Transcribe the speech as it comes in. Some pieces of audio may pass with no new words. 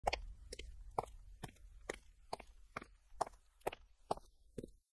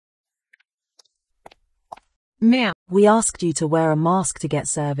Meow. We asked you to wear a mask to get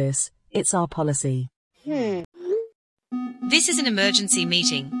service. It's our policy. This is an emergency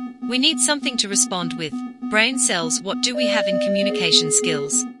meeting. We need something to respond with. Brain cells, what do we have in communication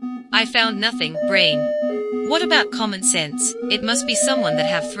skills? I found nothing, brain. What about common sense? It must be someone that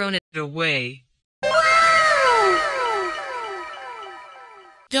have thrown it Away.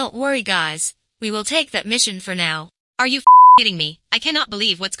 Don't worry, guys. We will take that mission for now. Are you kidding me? I cannot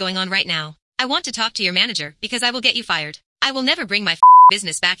believe what's going on right now. I want to talk to your manager because I will get you fired. I will never bring my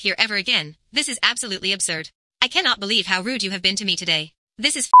business back here ever again. This is absolutely absurd. I cannot believe how rude you have been to me today.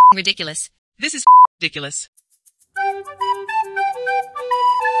 This is ridiculous. This is ridiculous.